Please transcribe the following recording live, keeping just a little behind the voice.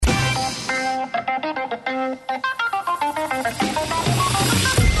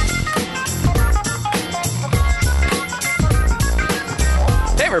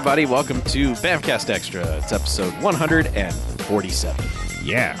everybody. Welcome to Bamcast Extra. It's episode 147.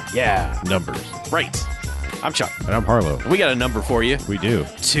 Yeah. Numbers. Right. I'm Chuck. And I'm Harlow. We got a number for you. We do.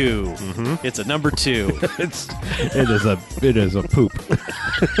 2. Mm-hmm. It's a number 2. It is a poop.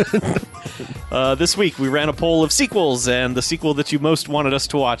 This week we ran a poll of sequels, and the sequel that you most wanted us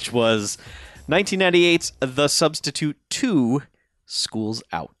to watch was 1998's The Substitute 2, School's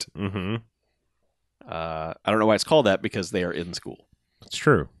Out. Mm-hmm. I don't know why it's called that, because they are in school. It's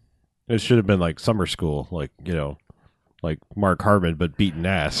true. It should have been like summer school, like Mark Harmon, but beaten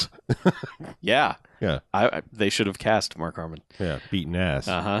ass. Yeah. Yeah. They should have cast Mark Harmon. Yeah, beaten ass.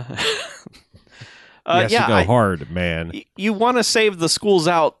 Uh-huh. He has to go hard, man. You want to save the School's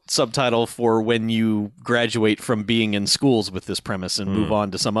Out subtitle for when you graduate from being in schools with this premise and move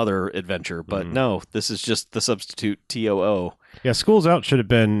on to some other adventure. But no, this is just The Substitute, TOO. Yeah, School's Out should have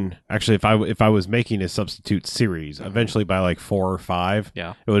been, actually, if I was making a Substitute series, eventually by like 4 or 5,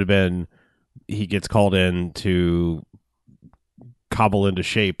 yeah, it would have been, he gets called in to cobble into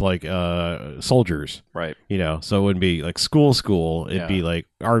shape like soldiers, right? You know, so it wouldn't be like school. It'd be like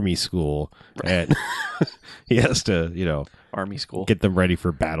army school, and he has to, army school, get them ready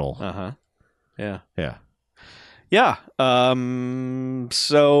for battle. Yeah.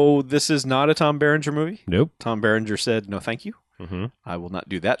 So this is not a Tom Berenger movie. Nope. Tom Berenger said no, thank you. Mm-hmm. I will not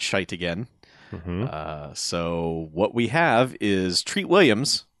do that shite again. Mm-hmm. So what we have is Treat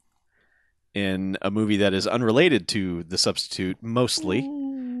Williams in a movie that is unrelated to The Substitute, mostly.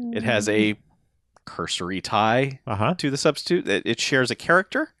 It has a cursory tie to The Substitute. It shares a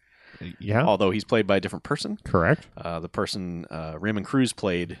character, although he's played by a different person. Correct. The person Raymond Cruz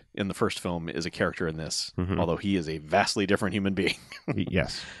played in the first film is a character in this, although he is a vastly different human being.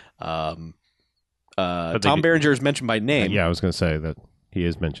 Yes. Tom Berenger is mentioned by name. I was going to say that he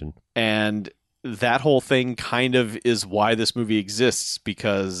is mentioned. And that whole thing kind of is why this movie exists,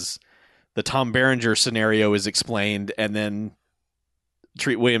 because the Tom Berenger scenario is explained, and then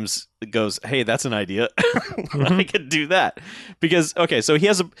Treat Williams goes, hey, that's an idea. I could do that. Because, so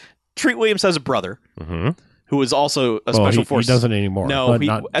Treat Williams has a brother who is also a special force. He doesn't anymore. No, at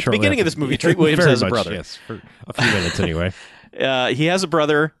the beginning of this movie, Treat Williams has a brother. Yes, for a few minutes anyway. He has a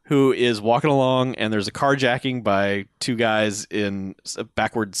brother who is walking along, and there's a carjacking by two guys in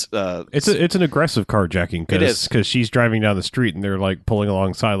backwards. It's an aggressive carjacking. It is, because she's driving down the street, and they're like pulling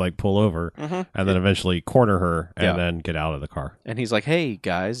alongside, like pull over, and then eventually corner her, and then get out of the car. And he's like, "Hey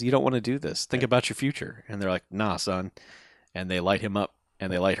guys, you don't want to do this. Think about your future." And they're like, "Nah, son." And they light him up.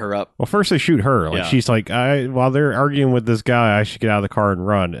 And they light her up. Well, first they shoot her. She's like, while they're arguing with this guy, I should get out of the car and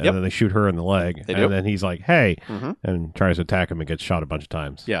run. And then they shoot her in the leg. Then he's like, hey, and tries to attack him and gets shot a bunch of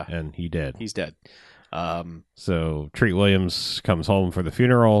times. Yeah. And he's dead. So Treat Williams comes home for the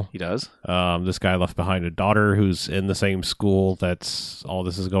funeral. He does. This guy left behind a daughter who's in the same school that's all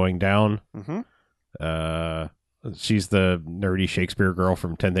this is going down. She's the nerdy Shakespeare girl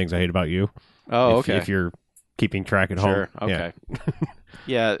from 10 Things I Hate About You. Oh, okay. If you're keeping track at home. Okay.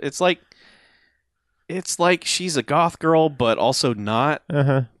 Yeah, it's like she's a goth girl, but also not.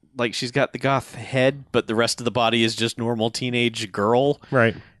 Like she's got the goth head, but the rest of the body is just normal teenage girl.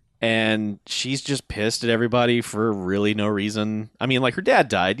 Right. And she's just pissed at everybody for really no reason. I mean, like her dad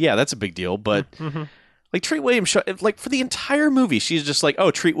died. Yeah, that's a big deal. But like Treat Williams, like for the entire movie, she's just like, "Oh,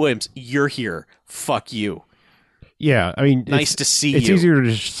 Treat Williams, you're here. Fuck you." Yeah, I mean, nice to see you. It's easier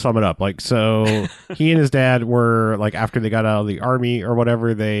to just sum it up. Like, so he and his dad were like, after they got out of the army or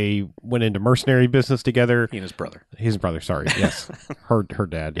whatever, they went into mercenary business together. He and his brother. His brother, sorry. Yes. her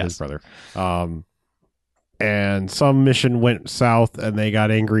dad, his brother. And some mission went south and they got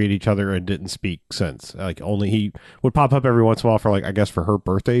angry at each other and didn't speak since. Like, only he would pop up every once in a while for, like, I guess for her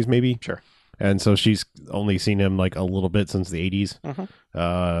birthdays, maybe. Sure. And so she's only seen him like a little bit since the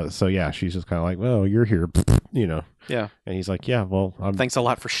 80s. So yeah, she's just kind of like, well, you're here, Yeah. And he's like, yeah, well, thanks a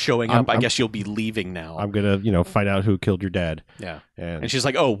lot for showing up. I guess you'll be leaving now. I'm going to, find out who killed your dad. Yeah. And she's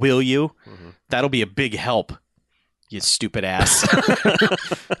like, oh, will you? That'll be a big help, you stupid ass.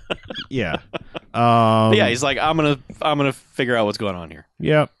 Yeah. Yeah, he's like, I'm going to figure out what's going on here.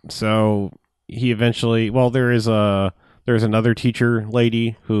 Yep. So he eventually, there's another teacher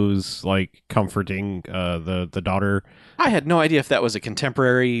lady who's like comforting the daughter. I had no idea if that was a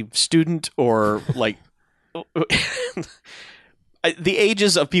contemporary student or like the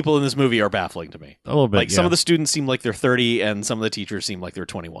ages of people in this movie are baffling to me. A little bit. Like some of the students seem like they're 30 and some of the teachers seem like they're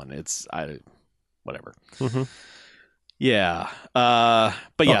 21. It's whatever. Yeah.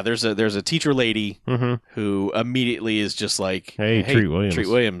 But yeah, there's a teacher lady who immediately is just like, hey, Treat Williams. Treat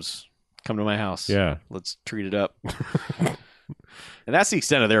Williams. Come to my house. Yeah. Let's treat it up. And that's the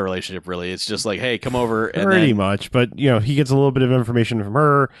extent of their relationship, really. It's just like, hey, come over. And pretty much. But, he gets a little bit of information from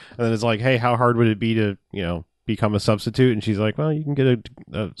her, and then it's like, hey, how hard would it be to, become a substitute? And she's like, well, you can get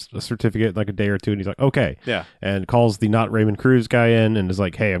a certificate in like a day or two. And he's like, okay. Yeah. And calls the not Raymond Cruz guy in and is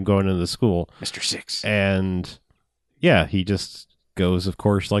like, hey, I'm going into the school. Mr. Six. And, yeah, he just goes, of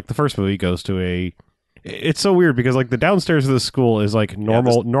course, like the first movie, goes to it's so weird because like the downstairs of the school is like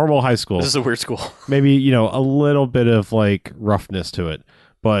normal high school. This is a weird school. Maybe, a little bit of like roughness to it.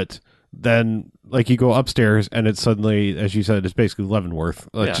 But then like you go upstairs and it's suddenly, as you said, it's basically Leavenworth.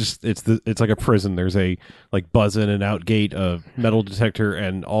 It's like a prison. There's a like buzz in and out gate, a metal detector,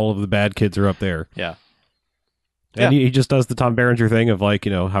 and all of the bad kids are up there. Yeah. And he just does the Tom Berenger thing of like,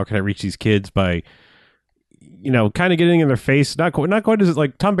 how can I reach these kids by kind of getting in their face. Not quite as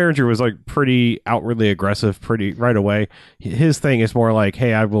like Tom Berenger was like pretty outwardly aggressive pretty right away. His thing is more like,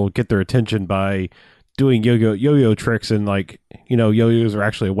 hey, I will get their attention by doing yo-yo tricks, and like, yo-yos are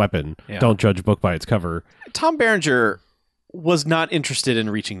actually a weapon. Yeah. Don't judge a book by its cover. Tom Berenger was not interested in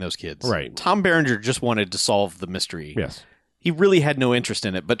reaching those kids. Right. Tom Berenger just wanted to solve the mystery. Yes. He really had no interest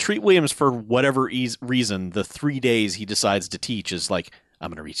in it. But Treat Williams, for whatever reason, the 3 days he decides to teach is like, I'm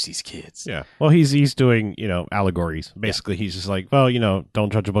going to reach these kids. Yeah. Well, he's doing, allegories. Basically, He's just like, well,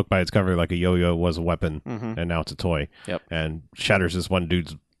 don't judge a book by its cover. Like a yo-yo was a weapon, and now it's a toy. Yep. And shatters this one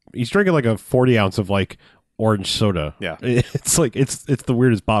dude's... He's drinking like a 40 ounce of like orange soda. Yeah. It's like, it's the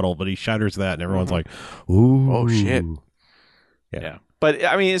weirdest bottle, but he shatters that, and everyone's like, ooh. Oh, shit. Yeah. But,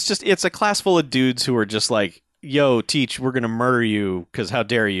 I mean, it's a class full of dudes who are just like, yo, teach, we're going to murder you, because how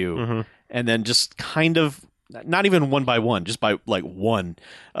dare you? Mm-hmm. And then just kind of... Not even one by one, just by like one,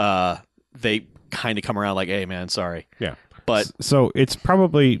 they kind of come around like, hey, man, sorry. Yeah. But so it's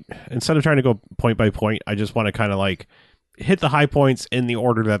probably, instead of trying to go point by point, I just want to kind of like hit the high points in the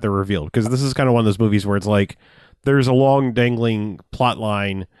order that they're revealed. Because this is kind of one of those movies where it's like, there's a long dangling plot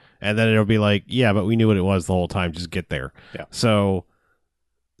line, and then it'll be like, yeah, but we knew what it was the whole time. Just get there. Yeah. So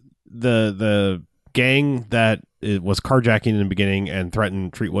the gang that was carjacking in the beginning and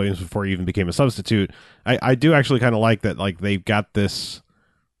threatened Treat Williams before he even became a substitute, I do actually kind of like that. Like they've got this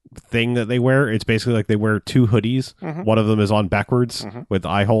thing that they wear. It's basically like they wear two hoodies. Mm-hmm. One of them is on backwards with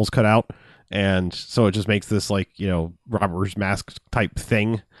eye holes cut out, and so it just makes this like robber's mask type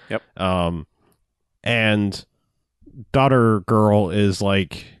thing. Yep. And daughter girl is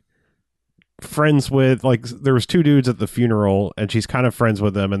like friends with, like, there was two dudes at the funeral and she's kind of friends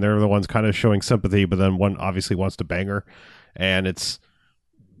with them, and they're the ones kind of showing sympathy, but then one obviously wants to bang her, and it's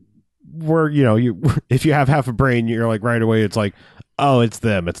where you if you have half a brain, you're like right away it's like, oh, it's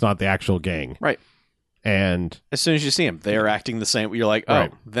them, it's not the actual gang, right? And as soon as you see them, they're acting the same. You're like, oh,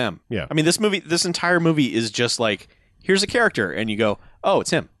 right. Them. Yeah. I mean, this entire movie is just like, here's a character, and you go, oh,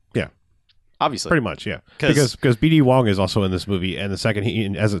 it's him. Yeah. Obviously. Pretty much, yeah. Because B.D. Wong is also in this movie, and the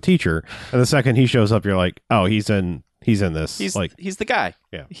second as a teacher, and the second he shows up, you're like, oh, he's in this. He's the guy.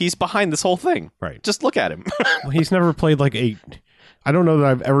 Yeah. He's behind this whole thing. Right. Just look at him. Well, he's never played like I don't know that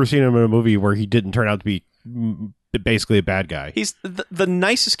I've ever seen him in a movie where he didn't turn out to be basically a bad guy. He's the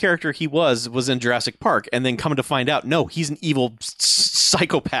nicest character he was in Jurassic Park, and then come to find out, no, he's an evil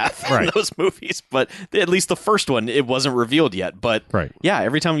psychopath in those movies. But at least the first one, it wasn't revealed yet. But yeah,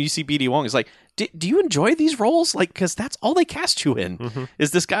 every time you see B.D. Wong, it's like, do you enjoy these roles? Like, because that's all they cast you in.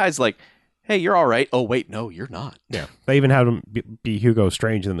 Is this guy's like, hey, you're all right. Oh, wait, no, you're not. Yeah, they even had him be Hugo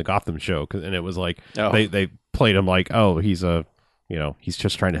Strange in the Gotham show, and it was like they played him like, oh, he's a. He's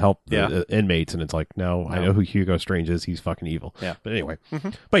just trying to help the inmates, and it's like, no, I know who Hugo Strange is. He's fucking evil. Yeah. But anyway,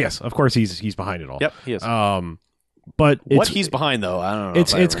 but yes, of course he's behind it all. Yep, he is. But what he's behind, though, I don't know.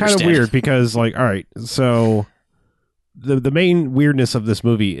 It's kind of weird because, like, all right, so the main weirdness of this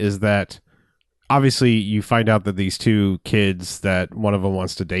movie is that obviously you find out that these two kids that one of them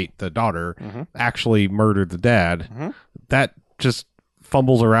wants to date the daughter actually murdered the dad. That just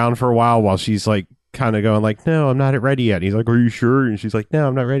fumbles around for a while she's like, kind of going like, no, I'm not ready yet. And he's like, are you sure? And she's like, no,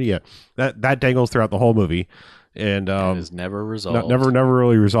 I'm not ready yet. That dangles throughout the whole movie, and is never resolved. Never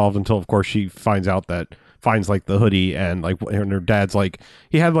really resolved until, of course, she finds like the hoodie, and like, and her dad's like,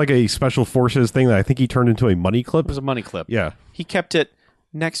 he had like a special forces thing that I think he turned into a money clip. It was a money clip. Yeah, he kept it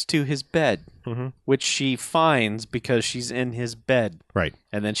next to his bed, which she finds because she's in his bed. Right,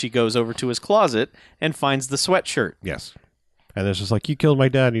 and then she goes over to his closet and finds the sweatshirt. Yes. And it's just like, you killed my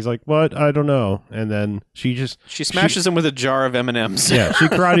dad. And he's like, what? I don't know. And then she smashes him with a jar of M&Ms. Yeah, she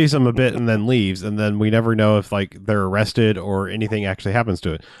karates him a bit and then leaves. And then we never know if like they're arrested or anything actually happens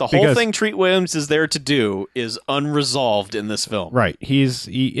to it. The whole thing Treat Williams is there to do is unresolved in this film. Right.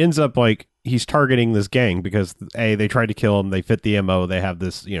 He ends up like, he's targeting this gang because they tried to kill him. They fit the MO. They have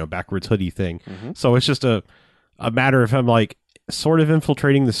this, backwards hoodie thing. So it's just a matter of him like, sort of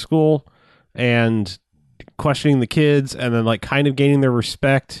infiltrating the school and questioning the kids, and then like kind of gaining their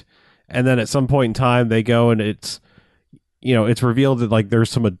respect. And then at some point in time, they go and it's revealed that like there's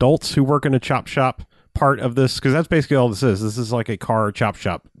some adults who work in a chop shop part of this, because that's basically all this is. This is like a car chop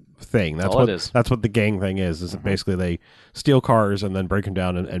shop thing. That's all what it is. That's what the gang thing is basically they steal cars and then break them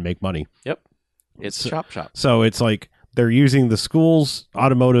down and make money. Yep. It's chop shop. So it's like they're using the school's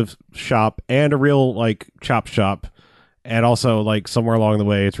automotive shop and a real like chop shop, and also like somewhere along the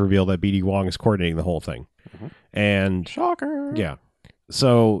way it's revealed that BD Wong is coordinating the whole thing. And Shocker. yeah,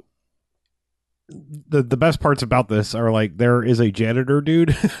 so the best parts about this are like there is a janitor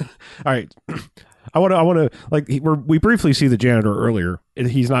dude. All right, I want to like we briefly see the janitor earlier.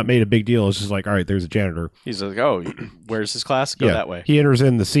 He's not made a big deal. It's just like, all right, there's a janitor. He's like, oh, where's his class? Go that way. He enters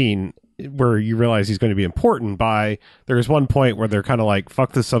in the scene where you realize he's going to be important by there's one point where they're kind of like,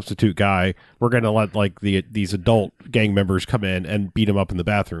 fuck this substitute guy, we're going to let like these adult gang members come in and beat him up in the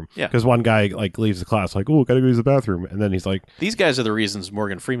bathroom. Yeah, because one guy like leaves the class like, oh, gotta go use the bathroom, and then he's like, these guys are the reasons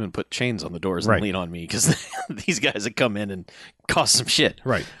Morgan Freeman put chains on the doors and lean on me, because these guys have come in and caused some shit.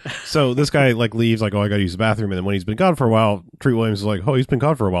 Right. So this guy like leaves like, oh, I gotta use the bathroom, and then when he's been gone for a while, Treat Williams is like, oh, he's been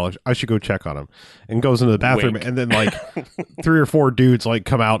gone for a while, I should go check on him, and goes into the bathroom. Wink. And then like 3 or 4 dudes like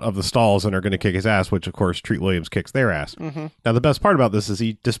come out of the stalls and are going to kick his ass, which of course Treat Williams kicks their ass. Now the best part about this is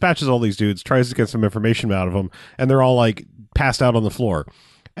he dispatches all these dudes, tries to get some information out of them, and they're all like passed out on the floor.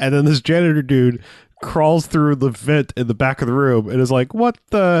 And then this janitor dude crawls through the vent in the back of the room and is like, what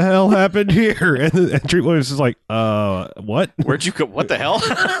the hell happened here? And Treat Williams is like, what? Where'd you go? What the hell?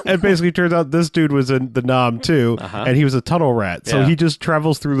 And basically turns out this dude was in the Nam too, and he was a tunnel rat. So he just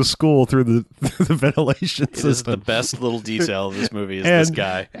travels through the school through the ventilation system. This is the best little detail of this movie is this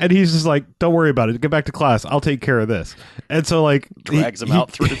guy. And he's just like, don't worry about it. Get back to class. I'll take care of this. And so like drags him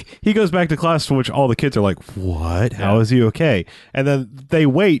out through. He goes back to class, to which all the kids are like, what? How is he okay? And then they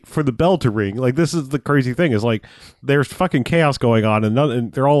wait for the bell to ring. Like, this is the crazy thing is like there's fucking chaos going on,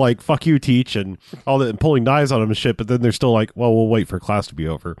 and they're all like, fuck you, teach, and all that, and pulling knives on him and shit. But then they're still like, well, we'll wait for class to be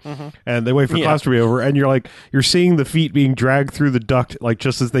over. And they wait for class to be over, and you're seeing the feet being dragged through the duct like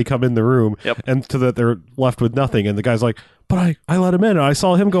just as they come in the room. And to that they're left with nothing, and the guy's like, but I let him in, I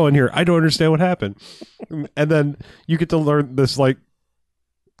saw him go in here, I don't understand what happened. And then you get to learn this like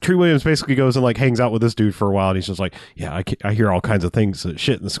Treat Williams basically goes and like hangs out with this dude for a while, and he's just like, yeah, I hear all kinds of things,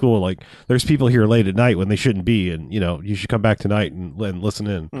 shit in the school, like there's people here late at night when they shouldn't be, and you should come back tonight and listen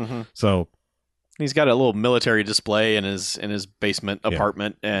in. So he's got a little military display in his basement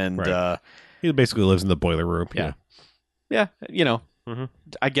apartment, and he basically lives in the boiler room. Yeah,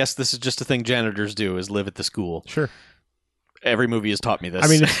 I guess this is just a thing janitors do, is live at the school. Sure. Every movie has taught me this. I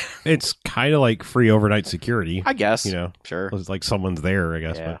mean, it's kind of like free overnight security, I guess. Sure. It's like someone's there, I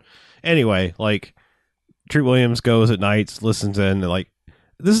guess. Yeah. But anyway, like Treat Williams goes at nights, listens in, and like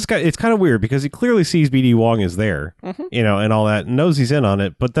it's kind of weird because he clearly sees BD Wong is there, and all that, and knows he's in on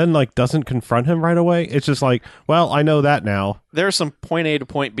it, but then like doesn't confront him right away. It's just like, well, I know that now. There's some point A to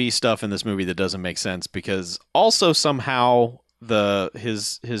point B stuff in this movie that doesn't make sense, because also somehow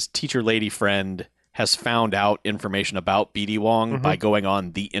his teacher lady friend has found out information about BD Wong by going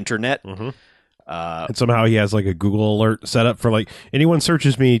on the internet. And somehow he has like a Google alert set up for like, anyone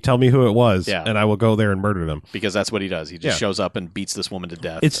searches me, tell me who it was, and I will go there and murder them. Because that's what he does. He just shows up and beats this woman to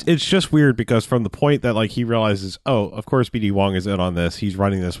death. It's just weird because from the point that like he realizes, oh, of course BD Wong is in on this, he's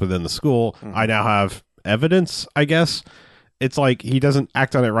running this within the school, I now have evidence, I guess. It's like he doesn't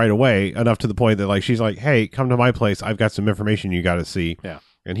act on it right away enough to the point that like she's like, hey, come to my place, I've got some information you got to see.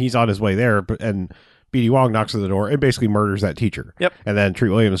 And he's on his way there, and BD Wong knocks on the door and basically murders that teacher. And then Treat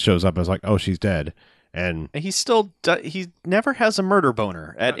Williams shows up and is like, oh, she's dead. And he never has a murder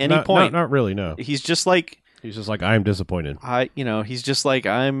boner at any point. Not really, no. He's just like, I'm disappointed. He's just like,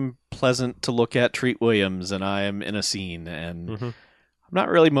 I'm pleasant to look at, Treat Williams, and I am in a scene, and I'm not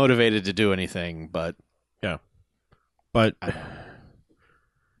really motivated to do anything, but yeah. But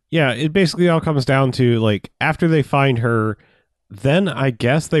yeah, it basically all comes down to like, after they find her, then I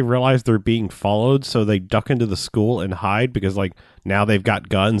guess they realize they're being followed, so they duck into the school and hide, because like now they've got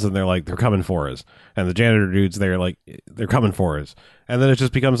guns and they're like, they're coming for us. And the janitor dudes, they're like, they're coming for us. And then it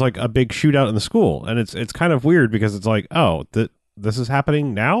just becomes like a big shootout in the school. And it's kind of weird because it's like, oh, this is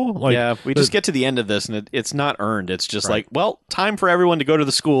happening now? Like, yeah, we just get to the end of this and it's not earned. It's just like, well, time for everyone to go to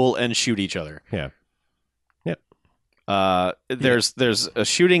the school and shoot each other. Yeah. There's a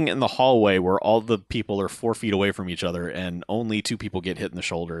shooting in the hallway where all the people are 4 feet away from each other and only 2 people get hit in the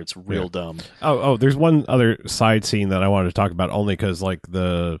shoulder. It's real dumb. Oh, there's one other side scene that I wanted to talk about, only because like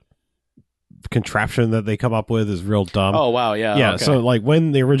the contraption that they come up with is real dumb. Oh wow, yeah. Okay. So like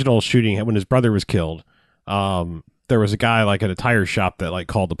when the original shooting, when his brother was killed, there was a guy like at a tire shop that like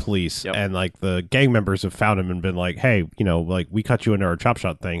called the police, Yep. and like the gang members have found him and been like, hey, like we cut you into our chop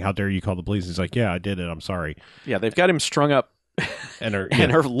shot thing. How dare you call the police? He's like, yeah, I did it. I'm sorry. Yeah, they've got him strung up And are,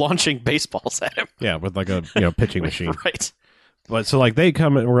 and are launching baseballs at him. yeah, with like a pitching machine. Right. But so like they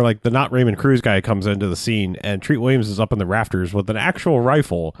come and we're like the not Raymond Cruz guy comes into the scene, and Treat Williams is up in the rafters with an actual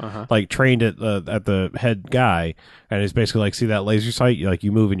rifle, like trained at the head guy, and he's basically like, see that laser sight? Like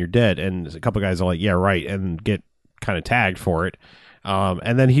you move and you're dead. And a couple guys are like, yeah, right, and get kind of tagged for it.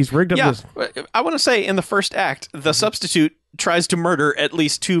 And then he's rigged up this. I want to say in the first act, the substitute tries to murder at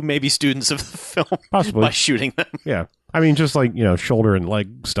least 2 maybe students of the film Possibly. by shooting them. Yeah, I mean just like shoulder and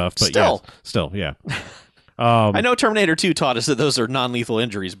leg stuff, but still, yeah. I know Terminator 2 taught us that those are non-lethal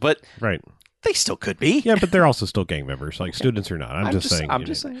injuries, but Right. they still could be. Yeah, but they're also still gang members, like students or not. I'm just saying. I'm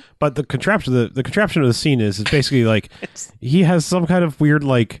just saying. But the contraption of the scene is basically like he has some kind of weird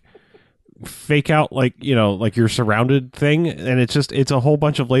like fake out like like you're surrounded thing, and it's a whole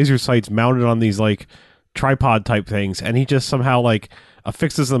bunch of laser sights mounted on these like tripod type things, and he just somehow like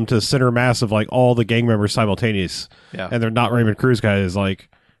affixes them to center mass of like all the gang members simultaneous. Yeah. And they're not Raymond Cruz guy is like,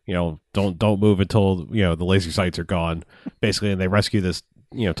 don't move until the laser sights are gone, basically, and they rescue this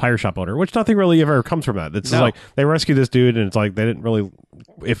tire shop owner, which nothing really ever comes from that. It's like they rescue this dude, and it's like they didn't really,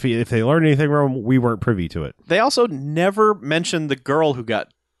 if they learned anything from him, we weren't privy to it. They also never mentioned the girl who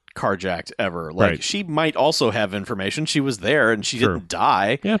got carjacked ever. Like Right. she might also have information. She was there and she Sure. didn't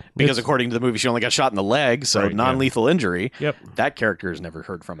die. Yeah, Because according to the movie, she only got shot in the leg, so Right, yeah. non-lethal injury. Yep. That character is never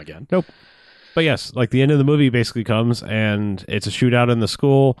heard from again. Nope. But yes, like the end of the movie basically comes, and it's a shootout in the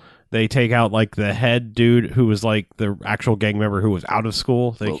school. They take out like the head dude who was like the actual gang member who was out of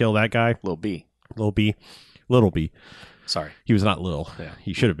school. They kill that guy. Little B. Little B. Sorry. He was not little. Yeah.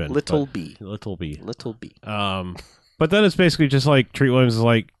 He should have been. Little but- B. Little B. Little B. But then it's basically just like Treat Williams is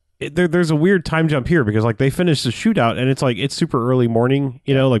like, there's a weird time jump here because like they finish the shootout and it's like it's super early morning,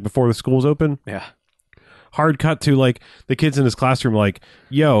 like before the school's open. Yeah. Hard cut to like the kids in his classroom like,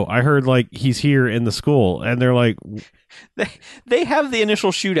 yo, I heard like he's here in the school, and they're like, They have the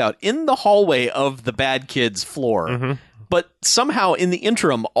initial shootout in the hallway of the bad kids' floor, but somehow in the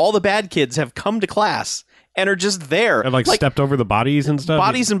interim, all the bad kids have come to class and are just there and like stepped over the bodies and stuff.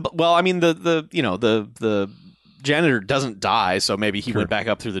 Bodies and well, I mean the janitor doesn't die, so maybe he went back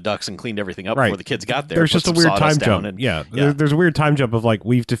up through the ducts and cleaned everything up Right. before the kids got there. There's put just a some weird sawdust time down jump. and- Yeah. There's a weird time jump of like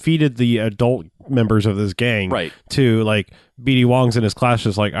we've defeated the adult members of this gang, Right. To like BD Wong's in his class,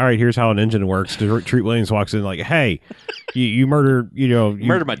 just like, all right, here's how an engine works. Treat Williams walks in like, hey, you murdered, you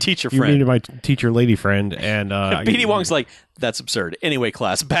murdered my teacher you friend. murdered my teacher lady friend, and BD Wong's like, that's absurd. Anyway,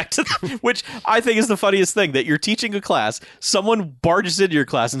 class, back to which I think is the funniest thing, that you're teaching a class, someone barges into your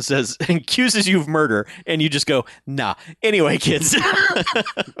class and says, accuses you of murder, and you just go, nah. Anyway, kids,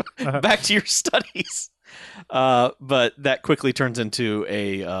 back to your studies. But that quickly turns into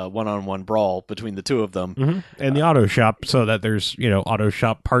a one-on-one brawl between the two of them. and the auto shop, so that there's auto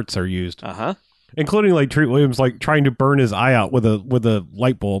shop parts are used, Uh-huh. including like Treat Williams like trying to burn his eye out with a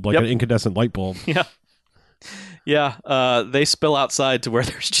light bulb, like Yep. an incandescent light bulb. Yeah. Yeah, they spill outside to where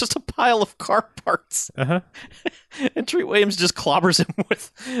there's just a pile of car parts. Uh-huh. And Treat Williams just clobbers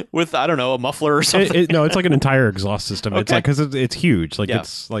him with I don't know, a muffler or something. No, it's like an entire exhaust system. It's Okay. like because it's huge. Like Yeah.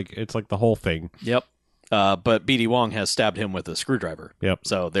 it's like the whole thing. Yep. But BD Wong has stabbed him with a screwdriver. Yep.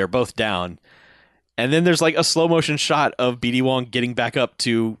 So they're both down. And then there's like a slow motion shot of BD Wong getting back up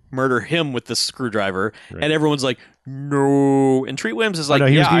to murder him with the screwdriver. Right. And everyone's like, no. And Treat Williams is like, No,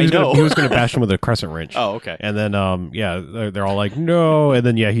 I know. he was going to bash him with a crescent wrench. Oh, okay. And then, they're all like, no. And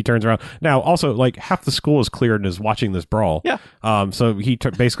then, he turns around. Now, also, like, half the school is cleared and is watching this brawl. Yeah. So he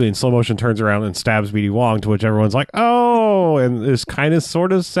basically, in slow motion, turns around and stabs BD Wong, to which everyone's like, oh, and is kind of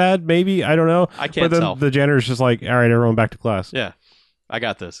sort of sad, maybe. I don't know. I can't But then tell. the janitor's just like, all right, everyone back to class. Yeah. I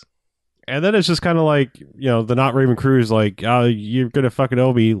got this. And then it's just kind of like, the not Raven Cruz, like, you're going to fucking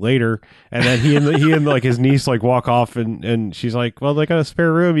owe me later. And then he and like his niece like walk off, and she's like, well, they got a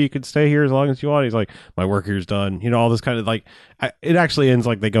spare room. You can stay here as long as you want. He's like, my work here's done. All this kind of like, it actually ends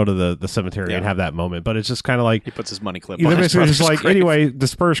like they go to the cemetery and have that moment. But it's just kind of like, He puts his money clip they're on his basically just brother's like, grave. anyway,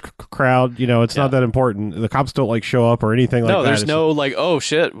 disperse crowd. It's not that important. The cops don't like show up or anything like that. No, there's It's no like, oh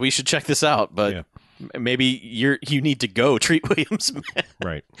shit, we should check this out. But Yeah. maybe you need to go, Treat Williams, man.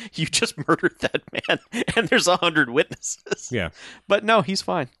 right. You just murdered that man, and there's 100 witnesses. Yeah. But no, he's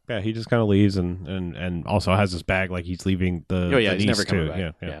fine. Yeah. He just kind of leaves and also has his bag like he's leaving the Oh yeah, the he's niece never coming too.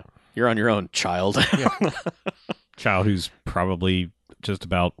 back. Yeah. You're on your own, child. Child who's probably just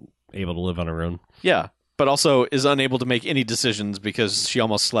about able to live on her own. Yeah, but also is unable to make any decisions because she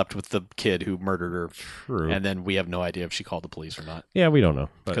almost slept with the kid who murdered her. True. And then we have no idea if she called the police or not. Yeah, we don't know.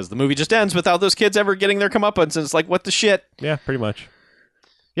 Because the movie just ends without those kids ever getting their comeuppance, and it's like, what the shit? Yeah, pretty much.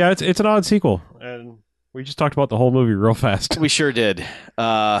 Yeah, it's an odd sequel, and we just talked about the whole movie real fast. We sure did.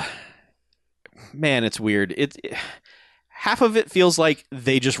 Man, it's weird. Half of it feels like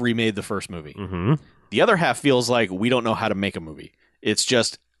they just remade the first movie. Mm-hmm. The other half feels like we don't know how to make a movie. It's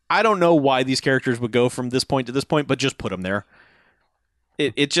just, I don't know why these characters would go from this point to this point, but just put them there.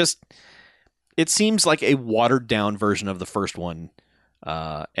 It seems like a watered down version of the first one.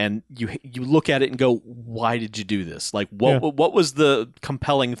 And you look at it and go, why did you do this? Like, what was the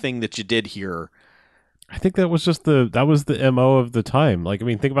compelling thing that you did here? I think that was just the MO of the time. Like, I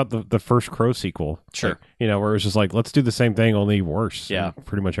mean, think about the first Crow sequel. Sure. Like, where it was just like, let's do the same thing, only worse. Yeah. In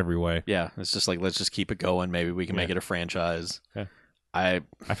pretty much every way. Yeah. It's just like, let's just keep it going. Maybe we can make it a franchise. Yeah. I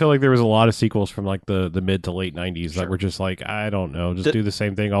feel like there was a lot of sequels from like the mid to late 90s that were just like, I don't know, just do the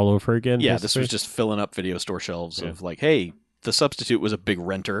same thing all over again. Yeah. This was just filling up video store shelves of like, hey, The Substitute was a big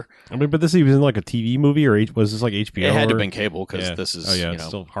renter. I mean, but this even like a TV movie, or was this like HBO? It had to have been cable because this is, it's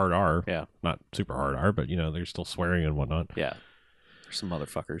still hard R. Yeah. Not super hard R, but there's still swearing and whatnot. Yeah. There's some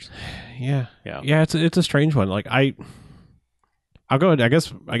motherfuckers. Yeah. Yeah. Yeah, it's a strange one. Like I'll go ahead. I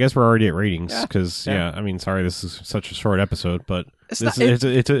guess we're already at ratings because I mean, sorry, this is such a short episode, but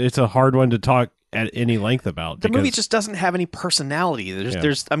it's a hard one to talk at any length about. The movie just doesn't have any personality.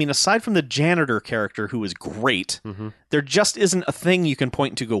 There's I mean, aside from the janitor character who is great, there just isn't a thing you can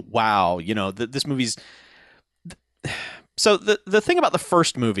point to go, wow, this movie's. So the thing about the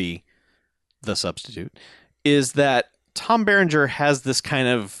first movie, The Substitute, is that Tom Berenger has this kind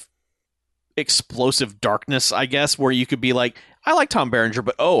of explosive darkness, I guess, where you could be like, I like Tom Berenger,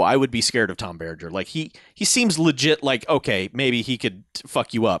 but I would be scared of Tom Berenger. Like he seems legit. Like, okay, maybe he could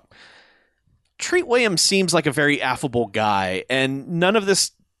fuck you up. Treat Williams seems like a very affable guy, and none of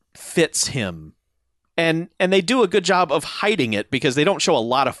this fits him. And they do a good job of hiding it because they don't show a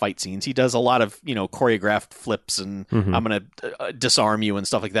lot of fight scenes. He does a lot of choreographed flips and I'm going to disarm you and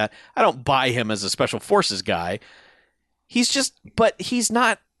stuff like that. I don't buy him as a special forces guy. But he's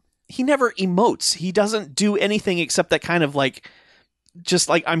not. He never emotes. He doesn't do anything except that kind of like, just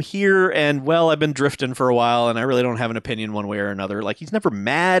like, I'm here and I've been drifting for a while and I really don't have an opinion one way or another. Like, he's never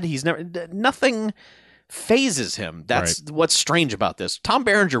mad. Nothing phases him. That's what's strange about this. Tom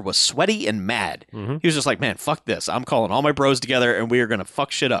Berenger was sweaty and mad. He was just like, man, fuck this. I'm calling all my bros together and we are going to fuck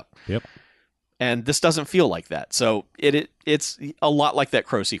shit up. Yep. And this doesn't feel like that. So it's a lot like that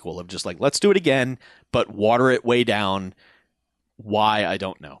Crow sequel of just like, let's do it again, but water it way down. Why, I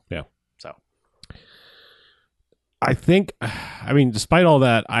don't know. Yeah. So I think, I mean, despite all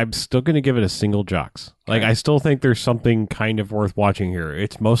that, I'm still going to give it a single jocks. Like, I still think there's something kind of worth watching here.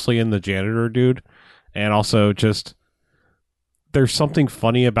 It's mostly in the janitor dude. And also just, there's something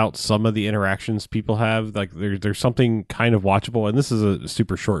funny about some of the interactions people have. Like, there's something kind of watchable. And this is a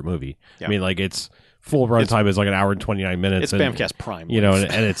super short movie. Yeah. I mean, like, it's full runtime is like an hour and 29 minutes. It's Bamcast Prime.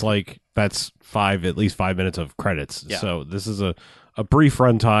 And it's like, that's at least 5 minutes of credits. Yeah. So this is a brief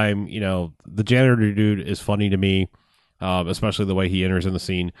runtime. The janitor dude is funny to me, especially the way he enters in the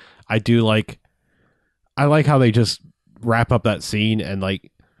scene. I like how they just wrap up that scene, and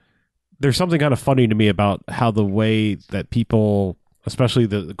like, there's something kind of funny to me about how the way that people, especially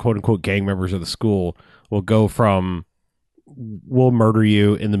the quote unquote gang members of the school, will go from, we'll murder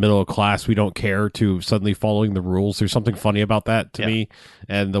you in the middle of class, we don't care, to suddenly following the rules. There's something funny about that to me,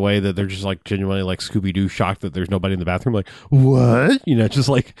 and the way that they're just like genuinely like Scooby-Doo shocked that there's nobody in the bathroom, like, what? Just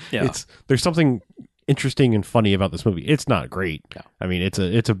like, there's something interesting and funny about this movie. It's not great. I mean, it's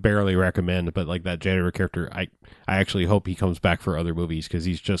a barely recommend, but like that janitor character, I actually hope he comes back for other movies because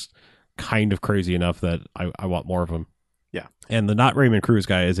he's just kind of crazy enough that I want more of him. Yeah. And the not Raymond Cruz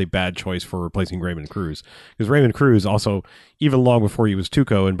guy is a bad choice for replacing Raymond Cruz, because Raymond Cruz also, even long before he was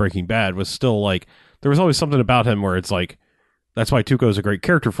Tuco in Breaking Bad, was still like, there was always something about him where it's like, that's why Tuco is a great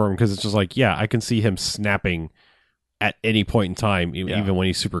character for him, because it's just like, yeah, I can see him snapping at any point in time, even when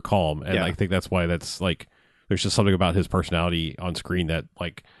he's super calm. And I think that's why that's like, there's just something about his personality on screen that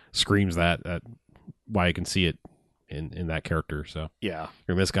like screams that why I can see it in that character. So yeah,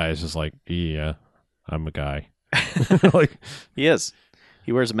 and this guy is just like, yeah, I'm a guy. Like, he is.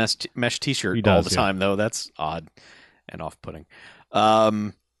 He wears a mesh t-shirt all the time, though. That's odd and off-putting.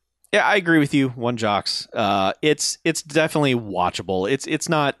 Yeah, I agree with you. One jocks. It's definitely watchable. It's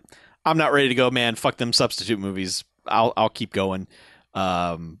not. I'm not ready to go, man. Fuck them substitute movies. I'll keep going.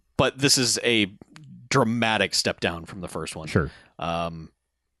 But this is a dramatic step down from the first one. Sure. Yeah,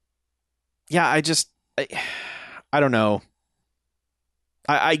 I don't know.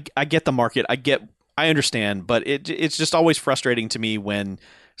 I get the market. I I understand, but it's just always frustrating to me when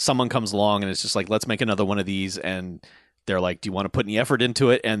someone comes along and it's just like, let's make another one of these, and they're like, do you want to put any effort into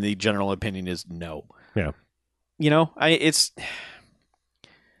it? And the general opinion is no. Yeah. You know, there's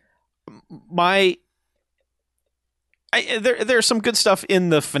some good stuff in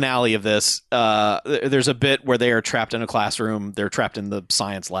the finale of this. There's a bit where they are trapped in a classroom. They're trapped in the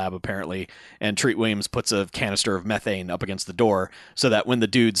science lab, apparently, and Treat Williams puts a canister of methane up against the door so that when the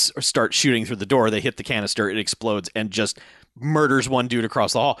dudes start shooting through the door, they hit the canister, it explodes, and just murders one dude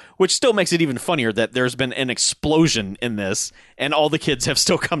across the hall, which still makes it even funnier that there's been an explosion in this, and all the kids have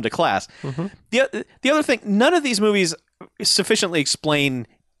still come to class. Mm-hmm. The other thing, none of these movies sufficiently explain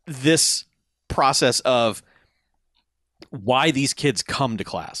this process of why these kids come to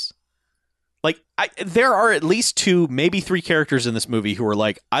class. Like, there are at least 2, maybe 3 characters in this movie who are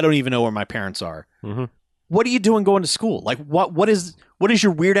like, I don't even know where my parents are. Mm-hmm. What are you doing going to school? Like, what is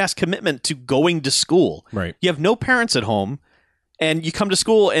your weird ass commitment to going to school? Right. You have no parents at home, and you come to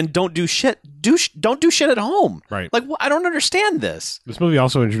school and don't do shit. Don't do shit at home. Right. Like, I don't understand this. This movie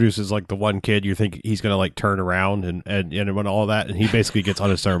also introduces like the one kid you think he's gonna like turn around and all that, and he basically gets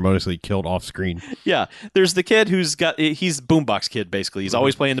unceremoniously killed off screen. Yeah. There's the kid he's boombox kid basically. He's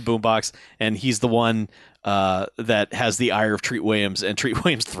always playing the boombox, and he's the one that has the ire of Treat Williams, and Treat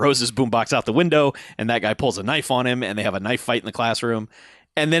Williams throws his boombox out the window, and that guy pulls a knife on him, and they have a knife fight in the classroom.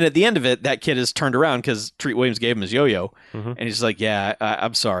 And then at the end of it, that kid is turned around because Treat Williams gave him his yo-yo, and he's like, "Yeah,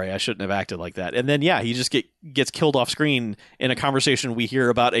 I'm sorry, I shouldn't have acted like that." And then he just gets killed off screen in a conversation we hear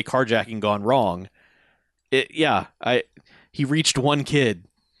about a carjacking gone wrong. He reached one kid,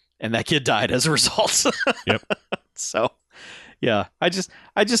 and that kid died as a result. Yep. So. Yeah, I just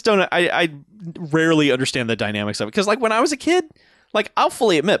don't. I rarely understand the dynamics of it, because like when I was a kid, like I'll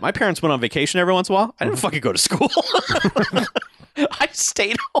fully admit my parents went on vacation every once in a while. I didn't fucking go to school. I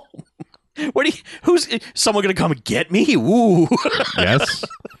stayed home. Who's someone gonna come and get me? Ooh. Yes,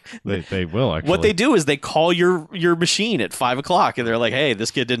 they will actually. What they do is they call your machine at 5:00 and they're like, "Hey, this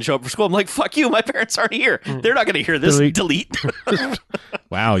kid didn't show up for school." I'm like, "Fuck you! My parents aren't here. They're not gonna hear this." Delete.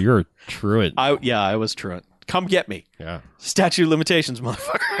 Wow, you're a truant. I was truant. Come get me. Yeah. Statute of limitations,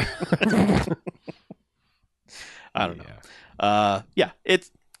 motherfucker. I don't know.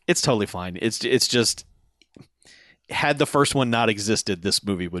 It's totally fine. It's just, had the first one not existed, this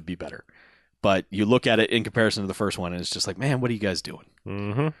movie would be better. But you look at it in comparison to the first one, and it's just like, man, what are you guys doing?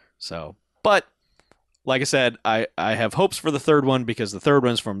 Mm-hmm. So, but like I said, I have hopes for the third one, because the third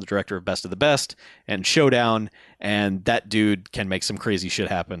one's from the director of Best of the Best and Showdown, and that dude can make some crazy shit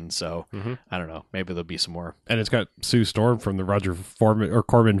happen. So I don't know, maybe there'll be some more. And it's got Sue Storm from the Roger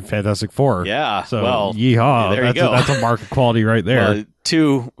Corman Fantastic Four. Yeah. So well, yeehaw! There you go. That's a mark of quality right there.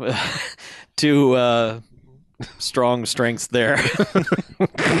 Two strong strengths there.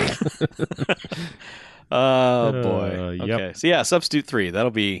 Oh boy. Yep. Okay. So yeah, Substitute 3.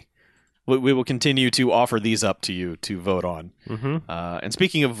 That'll be. We will continue to offer these up to you to vote on. And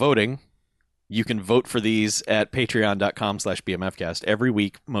speaking of voting, you can vote for these at patreon.com/bmfcast. Every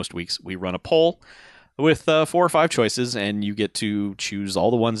week, most weeks, we run a poll with 4 or 5 choices, and you get to choose all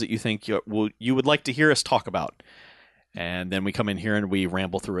the ones that you think you would like to hear us talk about. And then we come in here and we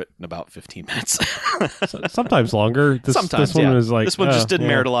ramble through it in about 15 minutes. Sometimes longer. This one was like, this one just didn't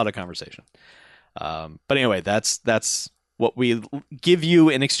merit a lot of conversation. But anyway, that's what we give you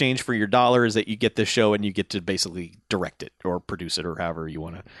in exchange for your dollar, is that you get this show and you get to basically direct it or produce it, or however you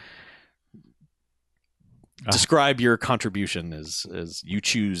want to describe your contribution as you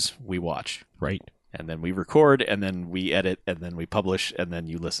choose. We watch. Right. And then we record, and then we edit, and then we publish, and then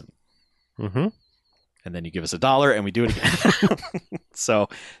you listen. And then you give us $1 and we do it again. So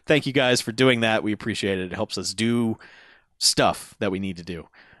thank you guys for doing that. We appreciate it. It helps us do stuff that we need to do.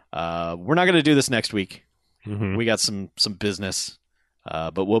 We're not going to do this next week. We got some business,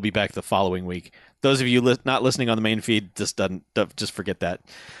 but we'll be back the following week. Those of you not listening on the main feed, just forget that.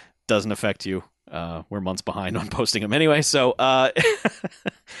 Doesn't affect you. We're months behind on posting them anyway. So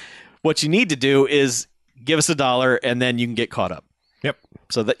what you need to do is give us $1, and then you can get caught up. Yep.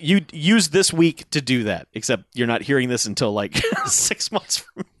 So that you use this week to do that, except you're not hearing this until like 6 months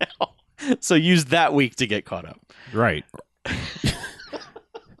from now. So use that week to get caught up. Right.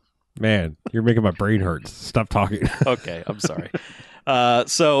 Man, you're making my brain hurt. Stop talking. Okay, I'm sorry.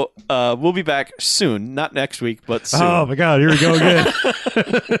 So we'll be back soon. Not next week, but soon. Oh my God, here we go again.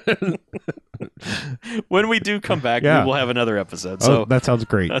 When we do come back, we will have another episode. So that sounds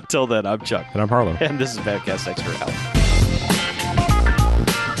great. Until then, I'm Chuck. And I'm Harlow. And this is Bamcast Extra out.